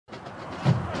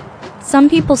Some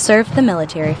people served the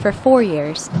military for 4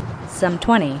 years, some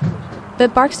 20,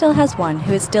 but Barksdale has one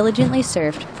who has diligently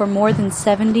served for more than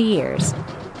 70 years.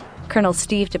 Colonel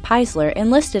Steve dePyssler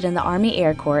enlisted in the Army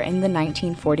Air Corps in the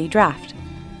 1940 draft.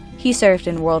 He served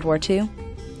in World War II,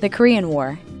 the Korean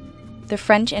War, the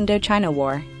French Indochina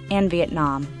War, and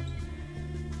Vietnam.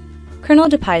 Colonel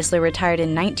dePyssler retired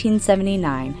in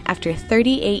 1979 after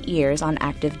 38 years on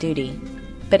active duty,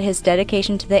 but his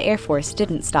dedication to the Air Force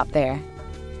didn't stop there.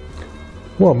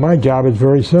 Well, my job is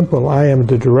very simple. I am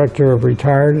the Director of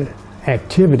Retired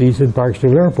Activities at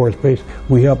Barksdale Air Force Base.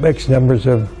 We help X numbers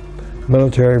of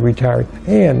military retired,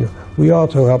 and we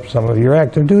also help some of your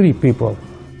active duty people.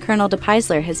 Colonel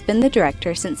dePyssler has been the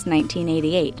director since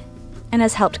 1988 and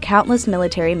has helped countless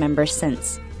military members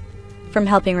since. From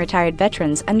helping retired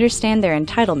veterans understand their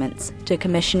entitlements to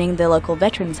commissioning the local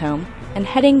veterans home and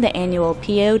heading the annual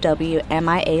POW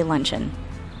MIA luncheon,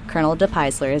 Colonel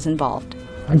dePyssler is involved.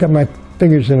 I got my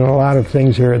fingers in a lot of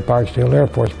things here at Barksdale Air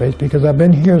Force Base because I've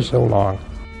been here so long.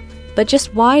 But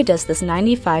just why does this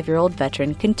 95-year-old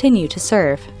veteran continue to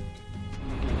serve?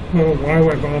 Well, why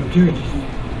would I volunteer?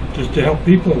 Just to help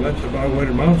people, that's about what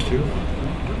it amounts to.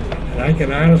 And I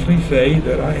can honestly say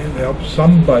that I have helped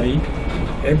somebody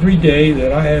every day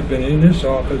that I have been in this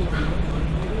office.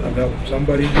 I've helped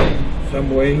somebody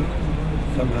some way,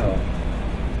 somehow.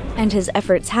 And his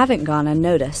efforts haven't gone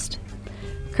unnoticed.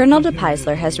 Colonel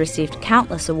dePyssler has received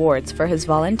countless awards for his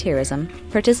volunteerism,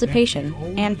 participation,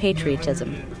 and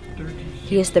patriotism.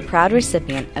 He is the proud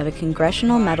recipient of a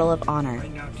Congressional Medal of Honor,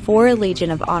 4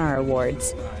 Legion of Honor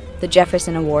Awards, the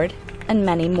Jefferson Award, and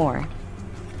many more.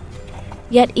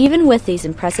 Yet even with these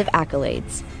impressive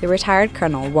accolades, the retired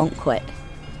colonel won't quit.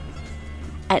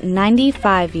 At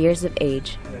 95 years of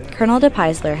age, Colonel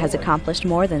dePyssler has accomplished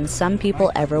more than some people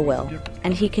ever will,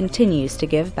 and he continues to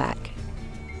give back.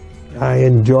 I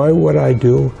enjoy what I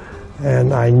do,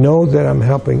 and I know that I'm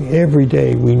helping every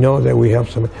day. We know that we help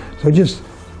somebody. So just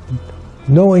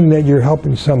knowing that you're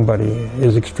helping somebody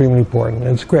is extremely important,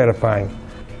 and it's gratifying.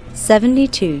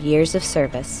 72 years of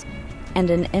service, and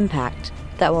an impact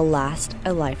that will last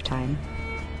a lifetime.